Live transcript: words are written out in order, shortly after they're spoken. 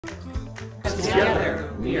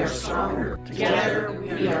Together we are stronger. Together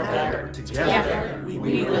we are better. Together we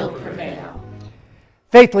will prevail.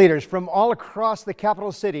 Faith leaders from all across the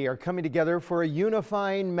capital city are coming together for a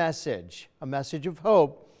unifying message, a message of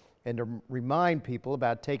hope, and to remind people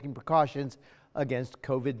about taking precautions against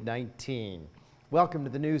COVID-19. Welcome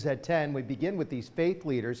to the News at 10. We begin with these faith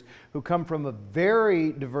leaders who come from a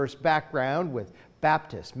very diverse background with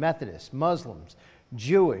Baptists, Methodists, Muslims,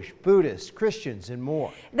 Jewish, Buddhists, Christians, and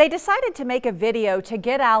more. They decided to make a video to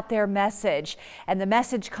get out their message. And the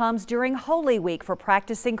message comes during Holy Week for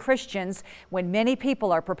practicing Christians, when many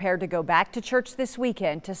people are prepared to go back to church this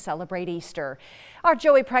weekend to celebrate Easter. Our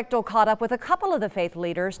Joey Prechtel caught up with a couple of the faith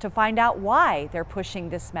leaders to find out why they're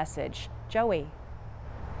pushing this message. Joey.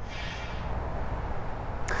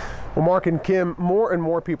 Well, Mark and Kim, more and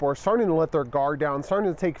more people are starting to let their guard down, starting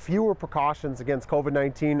to take fewer precautions against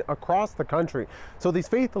COVID-19 across the country. So these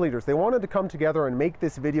faith leaders, they wanted to come together and make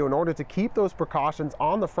this video in order to keep those precautions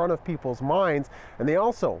on the front of people's minds. And they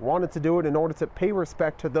also wanted to do it in order to pay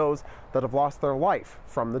respect to those that have lost their life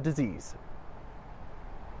from the disease.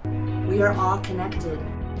 We are all connected.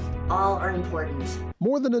 All are important.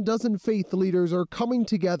 More than a dozen faith leaders are coming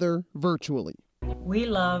together virtually. We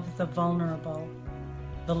love the vulnerable,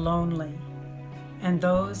 the lonely, and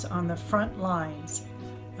those on the front lines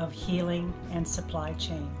of healing and supply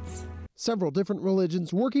chains. Several different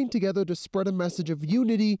religions working together to spread a message of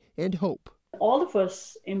unity and hope. All of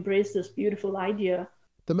us embrace this beautiful idea.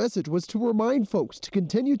 The message was to remind folks to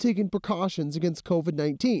continue taking precautions against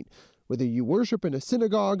COVID-19, whether you worship in a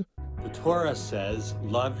synagogue. The Torah says,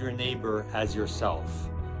 love your neighbor as yourself.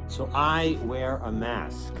 So I wear a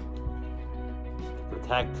mask to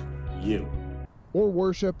protect you. Or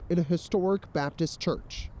worship in a historic Baptist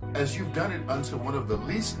church. As you've done it unto one of the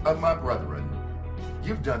least of my brethren,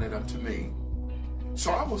 you've done it unto me.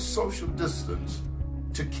 So I will social distance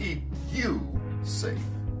to keep you safe.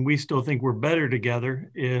 We still think we're better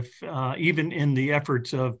together if even in the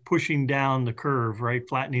efforts of pushing down the curve, right,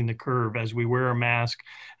 flattening the curve as we wear a mask,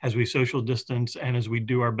 as we social distance, and as we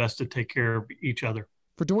do our best to take care of each other.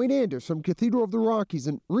 For Dwayne Anders from Cathedral of the Rockies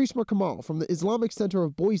and Rishma Kamal from the Islamic Center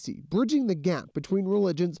of Boise, bridging the gap between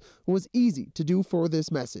religions was easy to do for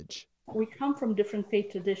this message. We come from different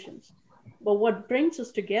faith traditions, but what brings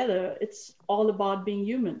us together, it's all about being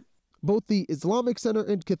human. Both the Islamic Center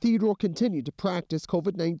and Cathedral continue to practice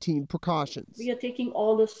COVID-19 precautions. We are taking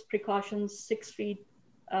all those precautions, 6 feet,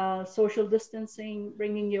 social distancing,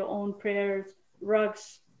 bringing your own prayers,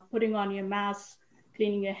 rugs, putting on your mask,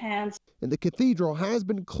 cleaning your hands. And the cathedral has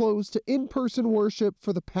been closed to in-person worship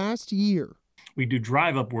for the past year. We do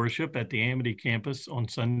drive-up worship at the Amity campus on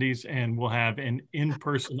Sundays, and we'll have an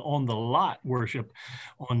in-person on-the-lot worship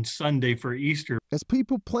on Sunday for Easter. As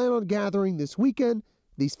people plan on gathering this weekend,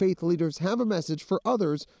 these faith leaders have a message for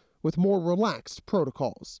others with more relaxed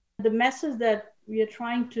protocols. The message that we are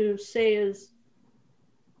trying to say is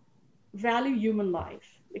value human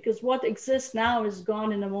life, because what exists now is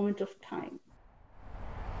gone in a moment of time.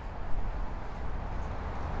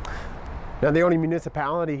 Now, the only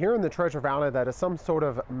municipality here in the Treasure Valley that has some sort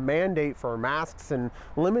of mandate for masks and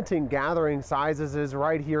limiting gathering sizes is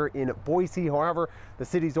right here in Boise. However, the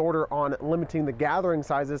city's order on limiting the gathering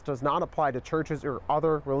sizes does not apply to churches or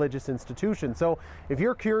other religious institutions. So if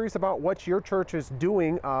you're curious about what your church is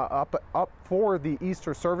doing up for the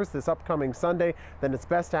Easter service this upcoming Sunday, then it's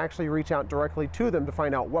best to actually reach out directly to them to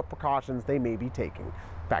find out what precautions they may be taking.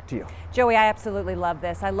 Back to you. Joey, I absolutely love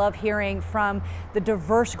this. I love hearing from the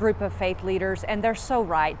diverse group of faith leaders, and they're so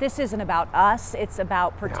right. This isn't about us, it's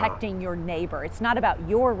about protecting your neighbor. It's not about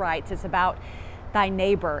your rights, it's about thy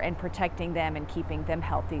neighbor and protecting them and keeping them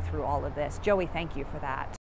healthy through all of this. Joey, thank you for that.